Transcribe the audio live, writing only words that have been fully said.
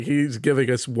He's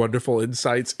giving us wonderful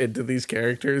insights into these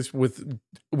characters with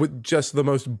just the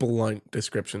most blunt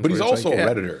descriptions. But he's also a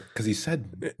Redditor because he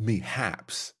said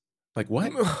 "mehaps." Like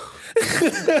what?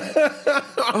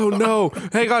 Oh no!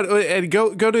 Hang on, and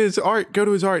go to his art. Go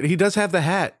to his art. He does have the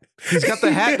hat. He's got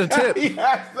the hat and the tip. He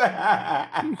has the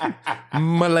hat.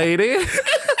 My lady.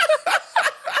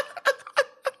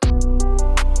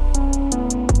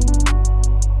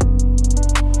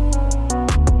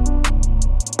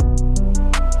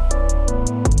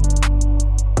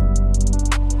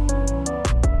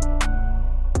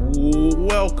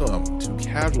 Welcome to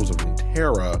Casuals of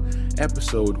Runeterra,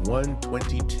 episode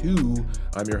 122.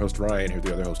 I'm your host, Ryan, here with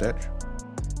the other host, Edge.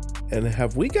 And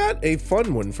have we got a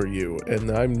fun one for you?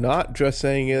 And I'm not just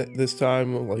saying it this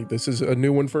time, like this is a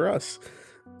new one for us.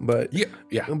 But yeah.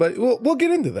 But we'll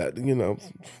get into that. You know,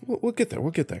 we'll get there.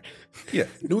 We'll get there. Yeah,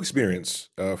 new experience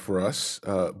for us,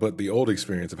 but the old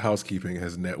experience of housekeeping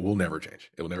will never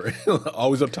change. It will never,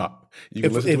 always up top. You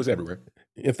can listen to us everywhere.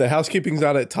 If the housekeeping's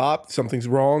not at top, something's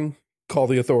wrong. Call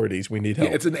the authorities. We need help.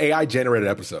 Yeah, it's an AI generated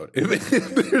episode. If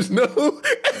there's no,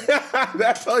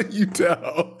 that's how you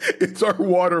tell. It's our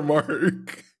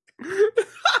watermark.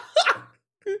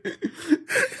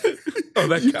 Oh,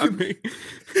 that got me.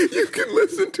 You can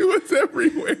listen to us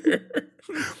everywhere.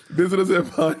 Visit us at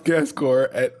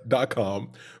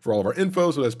podcastcore.com for all of our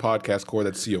info. So that's podcastcore,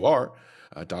 that's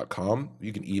COR.com.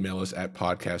 You can email us at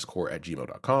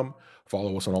podcastcore@gmail.com.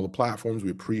 Follow us on all the platforms.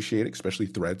 We appreciate it, especially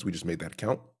Threads. We just made that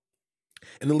account.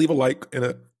 And then leave a like and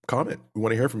a comment. We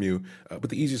want to hear from you.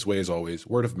 But the easiest way is always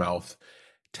word of mouth.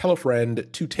 Tell a friend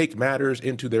to take matters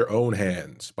into their own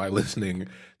hands by listening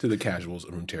to the Casuals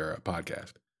of Runeterra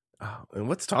podcast. Oh, and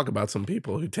let's talk about some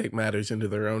people who take matters into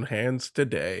their own hands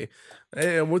today.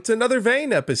 And what's another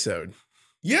Vayne episode?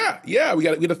 Yeah. We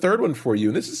got a third one for you.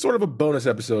 And this is sort of a bonus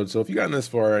episode. So if you've gotten this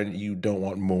far and you don't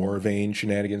want more Vayne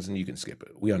shenanigans, then you can skip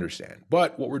it. We understand.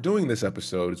 But what we're doing this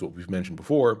episode is what we've mentioned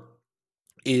before,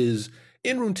 is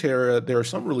in Runeterra, there are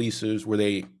some releases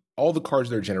where all the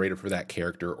cards that are generated for that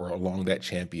character or along that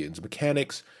champion's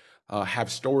mechanics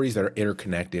have stories that are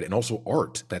interconnected and also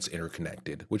art that's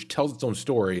interconnected, which tells its own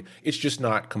story. It's just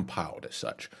not compiled as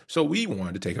such. So we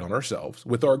wanted to take it on ourselves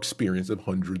with our experience of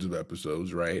hundreds of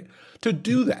episodes, right? To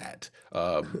do that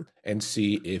and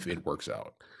see if it works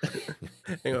out.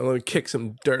 Hang on, let me kick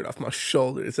some dirt off my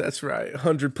shoulders. That's right.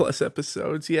 100+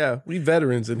 episodes. Yeah, we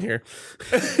veterans in here.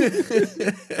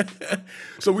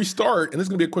 So we start, and this is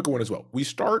going to be a quicker one as well. We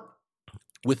start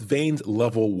with Vayne's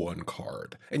level 1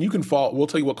 card. And you can follow, we'll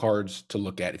tell you what cards to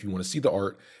look at if you want to see the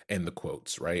art and the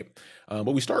quotes, right?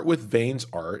 But we start with Vayne's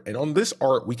art. And on this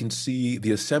art, we can see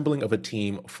the assembling of a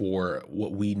team for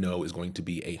what we know is going to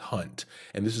be a hunt.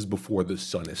 And this is before the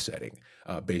sun is setting,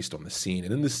 based on the scene.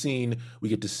 And in the scene, we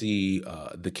get to see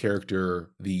the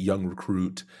character, the young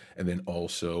recruit, and then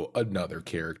also another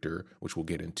character, which we'll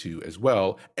get into as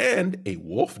well, and a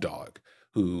wolf dog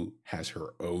who has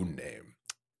her own name.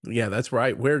 Yeah, that's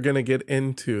right. We're going to get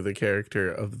into the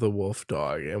character of the wolf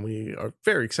dog, and we are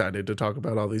very excited to talk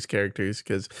about all these characters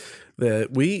because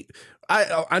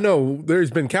I know there's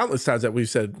been countless times that we've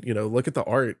said, you know, look at the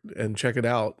art and check it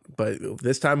out, but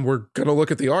this time we're going to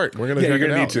look at the art. We're going to check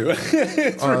it out. You're going to need to.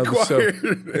 It's required. So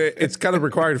it's kind of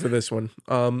required for this one.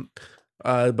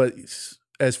 But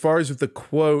as far as the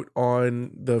quote on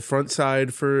the front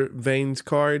side for Vayne's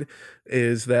card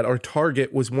is that our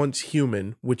target was once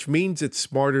human, which means it's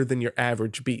smarter than your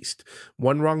average beast.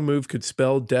 One wrong move could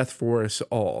spell death for us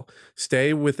all.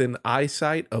 Stay within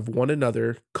eyesight of one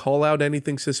another, call out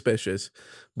anything suspicious,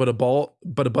 but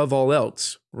above all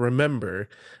else, remember.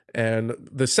 And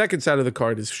the second side of the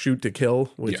card is shoot to kill,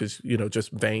 which is, you know,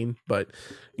 just Vayne, but,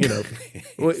 you know.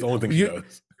 It's the only thing she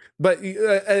does. But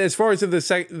as far as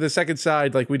the second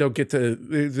side, like we don't get to,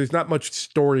 there's not much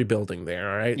story building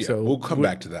there, all right? Yeah, so we'll come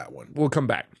back to that one. We'll come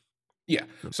back. Yeah.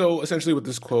 So essentially with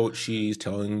this quote, she's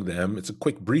telling them, it's a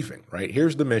quick briefing, right?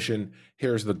 Here's the mission,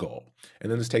 here's the goal.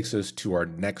 And then this takes us to our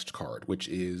next card, which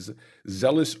is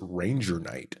Zealous Ranger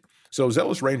Knight. So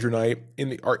Zealous Ranger Knight, in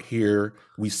the art here,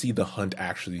 we see the hunt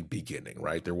actually beginning,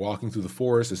 right? They're walking through the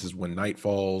forest. This is when night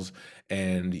falls.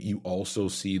 And you also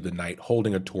see the knight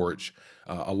holding a torch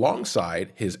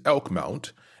alongside his elk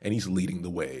mount, and he's leading the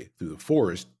way through the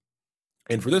forest.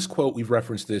 And for this quote, we've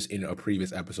referenced this in a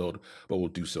previous episode, but we'll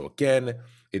do so again.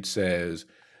 It says,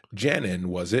 Janin,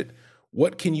 was it?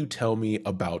 What can you tell me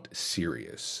about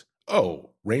Sirius?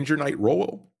 Oh, Ranger Knight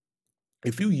Roll?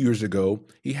 A few years ago,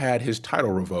 he had his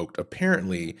title revoked.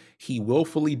 Apparently, he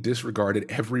willfully disregarded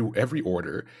every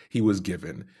order he was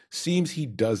given. Seems he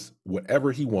does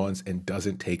whatever he wants and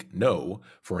doesn't take no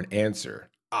for an answer.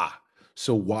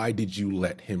 So why did you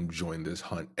let him join this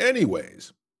hunt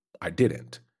anyways? I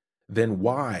didn't. Then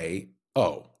why?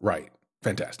 Oh, right.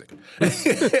 Fantastic.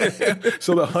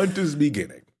 So the hunt is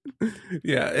beginning.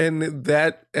 Yeah, and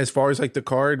that, as far as like the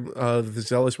card, the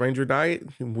Zealous Ranger Knight,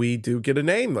 we do get a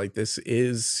name. Like, this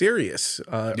is Sirius,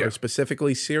 Yeah. or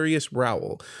specifically Sirius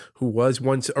Rowell, who was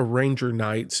once a Ranger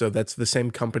Knight. So that's the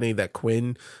same company that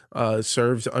Quinn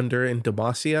serves under in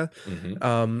Demacia.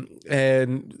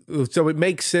 And so it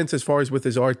makes sense as far as with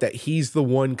his art that he's the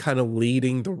one kind of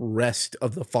leading the rest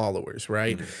of the followers,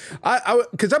 right?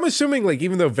 Because I'm assuming, like,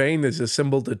 even though Vane has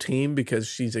assembled a team because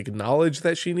she's acknowledged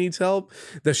that she needs help,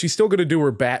 that she's still going to do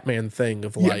her Batman thing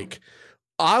of like,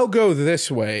 I'll go this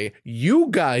way, you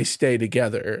guys stay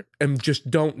together and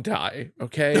just don't die,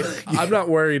 okay? I'm not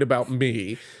worried about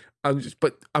me. I'm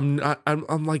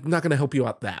like not going to help you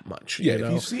out that much. Yeah, you know?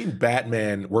 if you've seen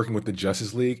Batman working with the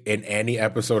Justice League in any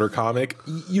episode or comic,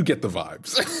 you get the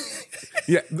vibes.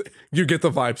 Yeah, you get the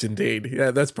vibes indeed.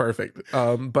 Yeah, that's perfect.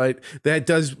 But that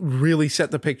does really set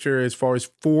the picture as far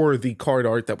as for the card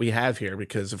art that we have here,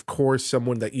 because of course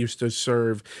someone that used to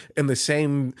serve in the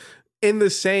same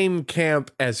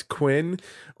camp as Quinn,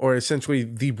 or essentially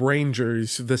the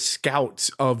Rangers, the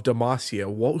Scouts of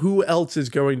Demacia. Well, who else is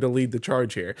going to lead the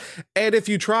charge here? And if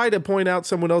you try to point out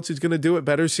someone else who's going to do it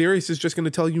better, Sirius is just going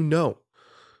to tell you no.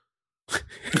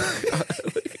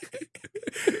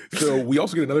 So we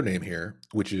also get another name here,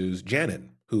 which is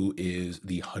Janin, who is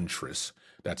the huntress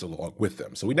that's along with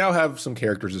them. So we now have some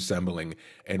characters assembling,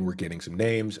 and we're getting some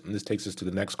names. And this takes us to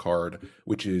the next card,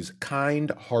 which is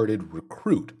Kind-Hearted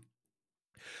Recruit.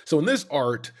 So in this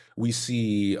art, we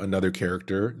see another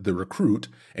character, the recruit,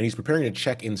 and he's preparing to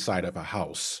check inside of a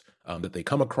house that they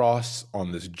come across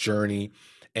on this journey.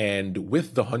 And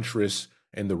with the huntress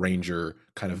and the ranger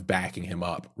kind of backing him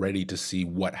up, ready to see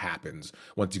what happens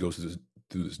once he goes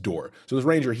through this door. So this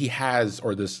ranger,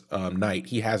 this knight,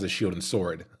 he has a shield and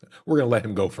sword. We're going to let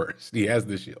him go first. He has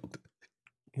the shield.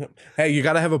 Hey, you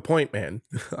got to have a point, man.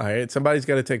 All right, somebody's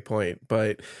got to take point.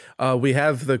 But we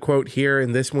have the quote here,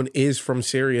 and this one is from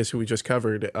Sirius, who we just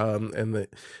covered.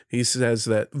 He says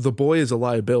that the boy is a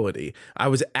liability. I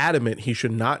was adamant he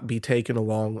should not be taken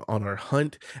along on our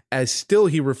hunt, as still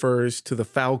he refers to the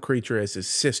foul creature as his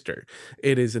sister.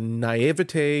 It is a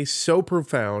naivete so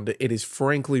profound, it is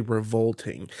frankly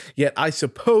revolting. Yet I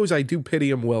suppose I do pity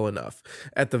him well enough.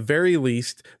 At the very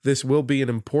least, this will be an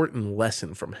important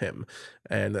lesson from him.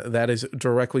 And that is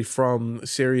directly from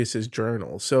Sirius's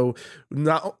journal. So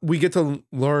now we get to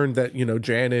learn that,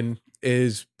 Janin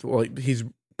is like, he's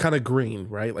kind of green,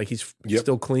 right? Like he's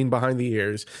still clean behind the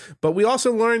ears. But we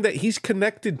also learned that he's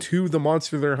connected to the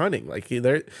monster they're hunting. Like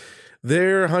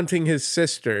they're hunting his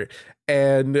sister.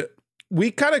 And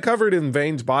we kind of covered in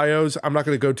Vane's bios. I'm not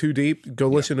going to go too deep. Go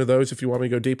listen to those if you want me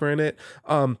to go deeper in it.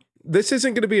 This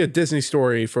isn't going to be a Disney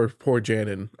story for poor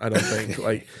Janin, I don't think.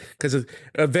 Like, because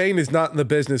Vane is not in the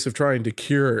business of trying to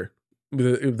cure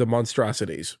the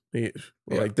monstrosities.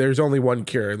 Like, there's only one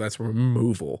cure, and that's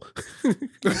removal.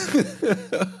 So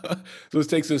this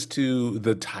takes us to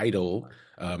the title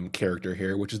character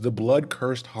here, which is the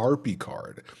Bloodcursed Harpy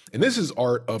card. And this is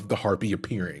art of the Harpy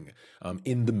appearing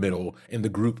in the middle and the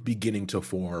group beginning to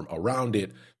form around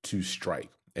it to strike.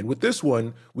 And with this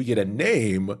one, we get a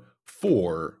name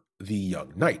for the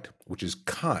young knight, which is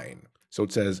Kine. So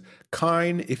it says,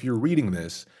 Kine, if you're reading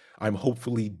this, I'm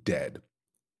hopefully dead.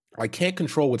 I can't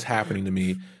control what's happening to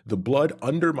me. The blood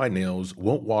under my nails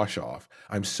won't wash off.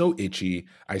 I'm so itchy.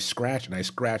 I scratch and I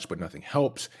scratch, but nothing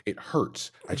helps. It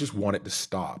hurts. I just want it to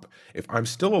stop. If I'm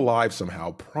still alive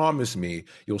somehow, promise me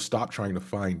you'll stop trying to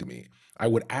find me. I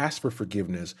would ask for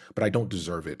forgiveness, but I don't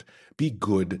deserve it. Be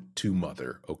good to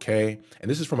mother, okay?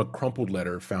 And this is from a crumpled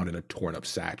letter found in a torn up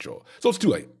satchel. So it's too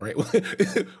late, right?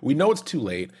 We know it's too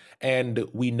late, and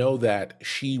we know that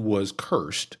she was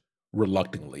cursed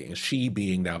reluctantly, and she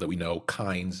being, now that we know,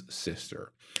 Kine's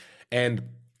sister. And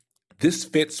this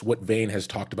fits what Vane has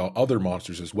talked about other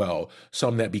monsters as well.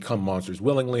 Some that become monsters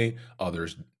willingly,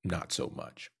 others not so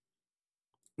much.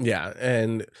 Yeah,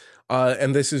 and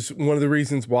this is one of the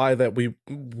reasons why that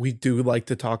we do like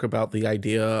to talk about the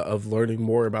idea of learning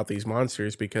more about these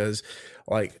monsters, because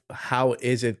like, how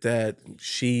is it that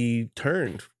she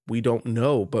turned? We don't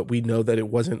know, but we know that it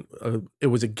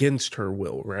was against her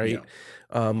will, right?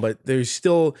 Yeah. But there's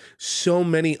still so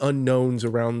many unknowns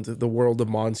around the world of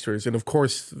monsters. And of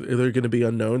course, there are going to be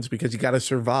unknowns because you got to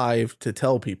survive to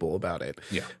tell people about it.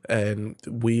 Yeah. And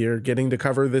we are getting to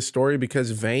cover this story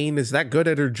because Vane is that good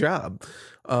at her job.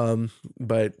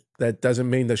 But that doesn't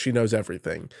mean that she knows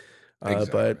everything.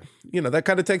 Exactly. But, that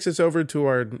kind of takes us over to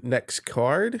our next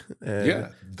card.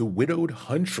 The Widowed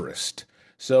Huntress.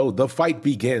 So the fight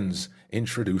begins.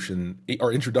 Introduction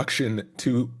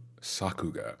to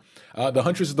Sakuga. The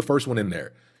Huntress is the first one in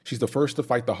there. She's the first to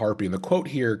fight the Harpy, and the quote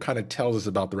here kind of tells us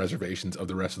about the reservations of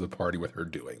the rest of the party with her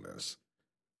doing this.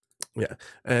 Yeah.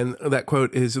 And that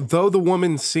quote is, though the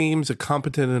woman seems a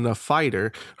competent enough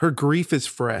fighter, her grief is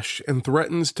fresh and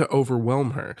threatens to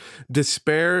overwhelm her.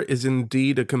 Despair is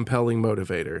indeed a compelling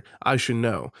motivator, I should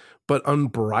know, but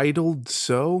unbridled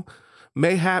so?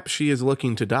 Mayhap she is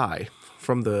looking to die.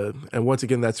 And once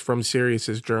again, that's from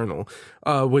Sirius's journal,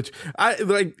 which I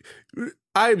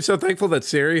am so thankful that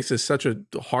Sirius is such a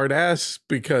hard ass,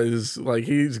 because like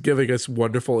he's giving us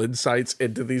wonderful insights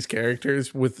into these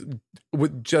characters with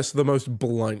just the most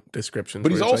blunt descriptions.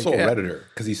 But he's also a Redditor,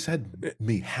 because he said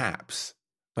 "mayhaps."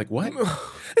 Like what?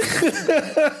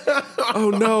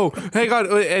 Oh no! Hang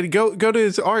on, and go to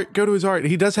his art. Go to his art.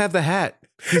 He does have the hat.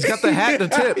 He's got the hat and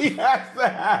the tip. He has the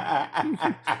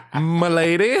hat. My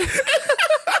lady.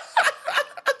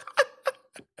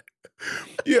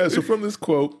 Yeah. So from this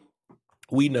quote,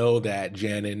 we know that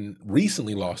Janin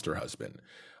recently lost her husband,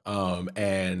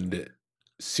 and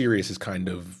Sirius is kind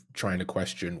of trying to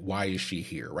question, why is she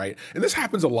here, right? And this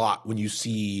happens a lot when you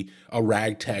see a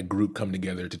ragtag group come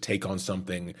together to take on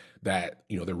something that,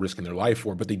 you know, they're risking their life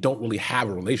for, but they don't really have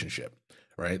a relationship,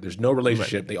 right? There's no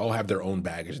relationship. Right. They all have their own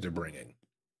baggage they're bringing.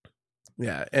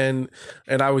 Yeah, and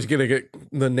I was gonna get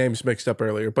the names mixed up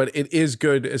earlier, but it is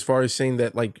good as far as saying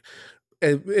that, like,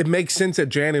 it makes sense that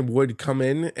Janet would come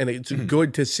in, and it's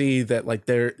good to see that like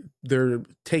they're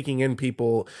taking in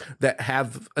people that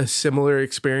have a similar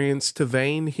experience to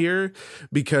Vane here,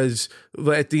 because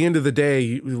at the end of the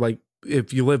day, like,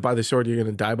 if you live by the sword, you're going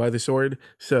to die by the sword.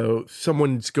 So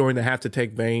someone's going to have to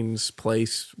take Vane's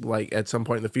place, like at some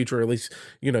point in the future, or at least,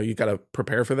 you know, you got to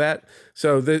prepare for that.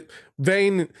 So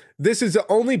Vane, this is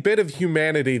the only bit of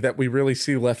humanity that we really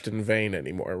see left in Vane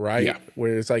anymore, right? Yeah.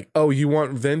 Where it's like, oh, you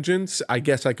want vengeance? I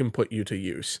guess I can put you to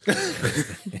use.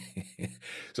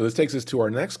 So this takes us to our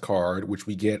next card, which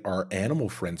we get our animal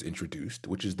friends introduced,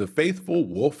 which is the faithful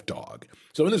wolf dog.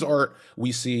 So in this art,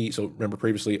 we see, so remember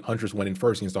previously, Huntress went in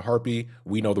first against the Harpy.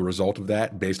 We know the result of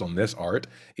that based on this art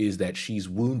is that she's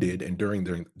wounded and during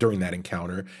that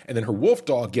encounter, and then her wolf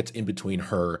dog gets in between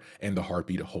her and the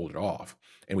Harpy to hold it off.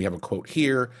 And we have a quote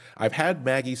here: "I've had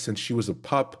Maggie since she was a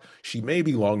pup. She may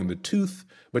be long in the tooth,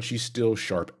 but she's still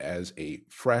sharp as a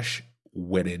fresh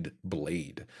whetted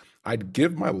blade. I'd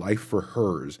give my life for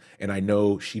hers, and I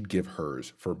know she'd give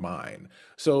hers for mine."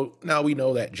 So now we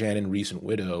know that Jan and recent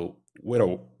widow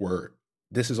were,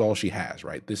 this is all she has,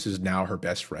 right? This is now her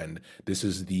best friend. This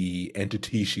is the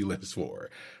entity she lives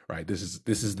for, right? This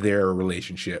is their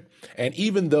relationship. And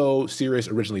even though Sirius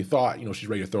originally thought, you know, she's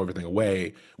ready to throw everything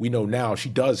away, we know now she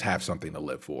does have something to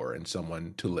live for and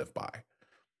someone to live by.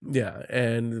 Yeah,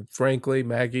 and frankly,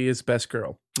 Maggie is best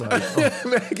girl.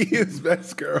 Maggie is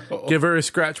best girl. Give her a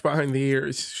scratch behind the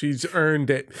ears. She's earned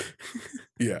it.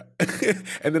 Yeah.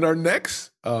 And then our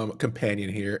next companion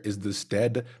here is the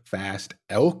steadfast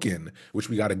Elkin, which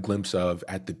we got a glimpse of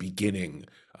at the beginning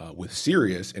with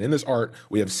Sirius. And in this art,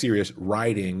 we have Sirius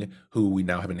riding, who we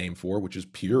now have a name for, which is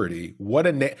Purity. What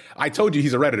a name. I told you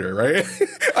he's a Redditor, right?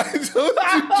 I told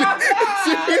you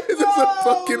Sirius is a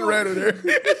fucking Redditor.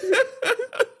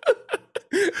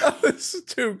 Oh, this is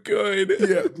too good.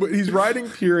 Yeah, but he's riding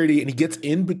Purity, and he gets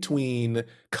in between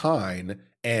Kine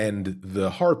and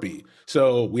the Harpy.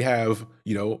 So we have,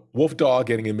 you know, Wolf Dog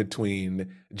getting in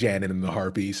between Janet and the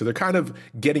Harpy. So they're kind of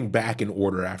getting back in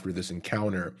order after this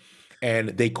encounter, and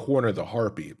they corner the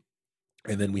Harpy.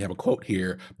 And then we have a quote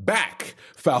here: "Back,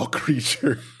 foul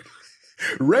creature.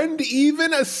 Rend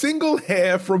even a single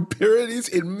hair from Purity's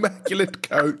immaculate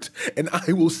coat, and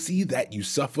I will see that you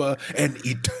suffer an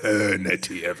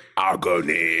eternity of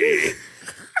agony."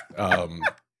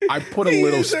 I put a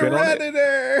little spin on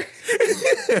it.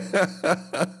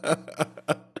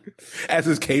 As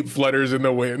his cape flutters in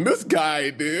the wind. This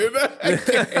guy, dude.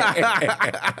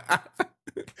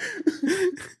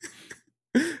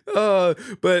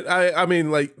 But I mean,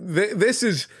 like, this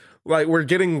is... like we're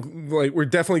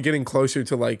definitely getting closer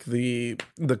to like the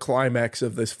climax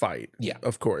of this fight. Yeah,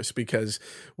 of course, because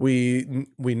we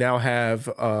now have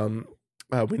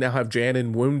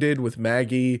Janin wounded with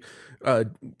Maggie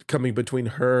coming between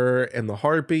her and the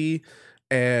Harpy,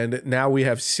 and now we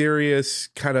have Sirius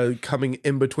kind of coming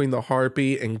in between the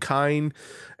Harpy and Kine,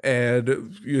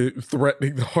 and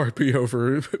threatening the Harpy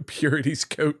over Purity's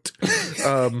coat.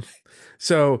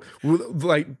 So,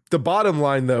 like, the bottom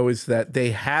line, though, is that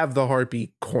they have the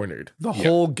Harpy cornered. The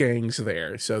whole gang's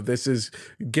there. So this is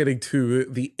getting to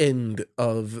the end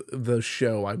of the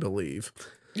show, I believe.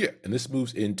 Yeah, and this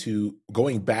moves into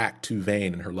going back to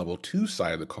Vane and her level 2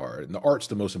 side of the card. And the art's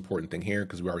the most important thing here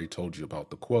because we already told you about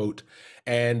the quote.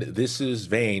 And this is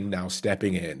Vane now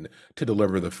stepping in to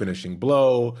deliver the finishing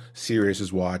blow. Sirius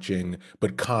is watching,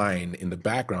 but Kine in the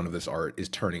background of this art is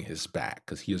turning his back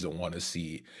because he doesn't want to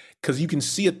see. Because you can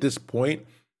see at this point,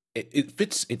 it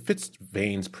fits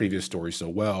Vane's previous story so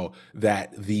well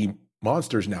that the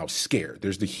monster's now scared.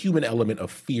 There's the human element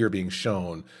of fear being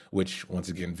shown, which once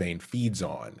again Vane feeds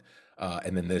on.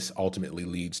 And then this ultimately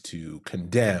leads to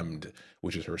Condemned,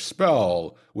 which is her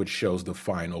spell, which shows the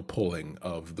final pulling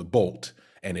of the bolt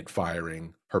and it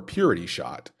firing her purity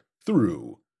shot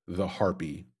through the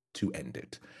Harpy to end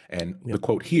it. And the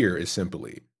quote here is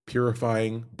simply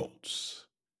purifying bolts.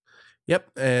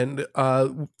 Yep, and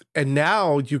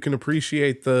now you can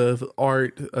appreciate the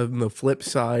art on the flip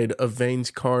side of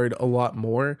Vane's card a lot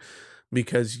more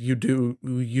because you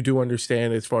do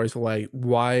understand as far as like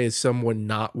why is someone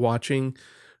not watching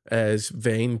as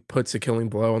Vane puts a killing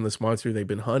blow on this monster they've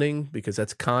been hunting because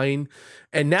that's Kine,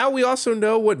 and now we also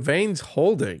know what Vane's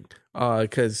holding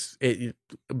because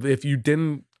if you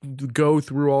didn't go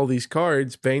through all these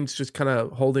cards, Vane's just kind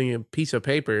of holding a piece of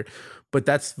paper, but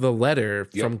that's the letter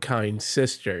from Kine's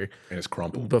sister. And it's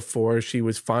crumpled. Before she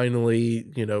was finally,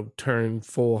 turned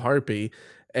full Harpy.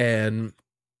 And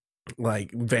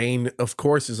like Vane, of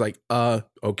course, is like,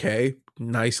 okay,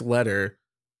 nice letter.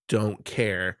 Don't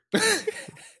care.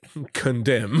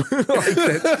 Condemn. Like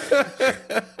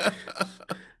that.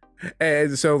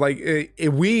 And so like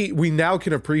we now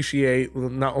can appreciate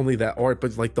not only that art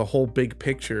but like the whole big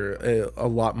picture a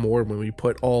lot more when we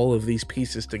put all of these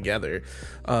pieces together,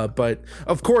 but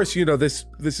of course this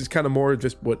is kind of more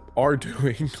just what are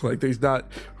doing. Like there's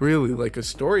not really like a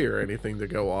story or anything to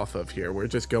go off of here. We're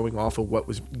just going off of what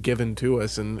was given to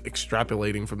us and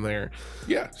extrapolating from there.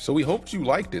 Yeah, so we hoped you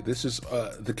liked it. This is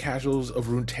the Casuals of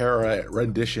Runeterra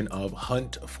rendition of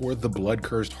Hunt for the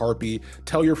Bloodcursed Harpy.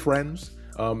 Tell your friends.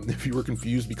 If you were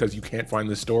confused because you can't find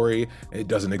the story, it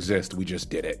doesn't exist. We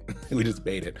just did it. We just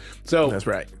made it. So that's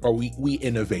right. Or we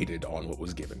innovated on what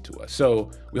was given to us. So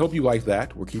we hope you like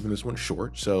that. We're keeping this one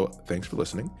short. So thanks for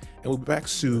listening. And we'll be back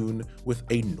soon with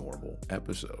a normal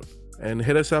episode. And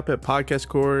hit us up at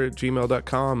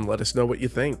podcastcore@gmail.com. Let us know what you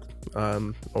think.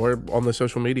 Or on the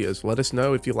social medias. Let us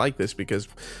know if you like this because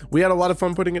we had a lot of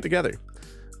fun putting it together.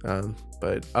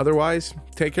 But otherwise,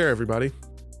 take care, everybody.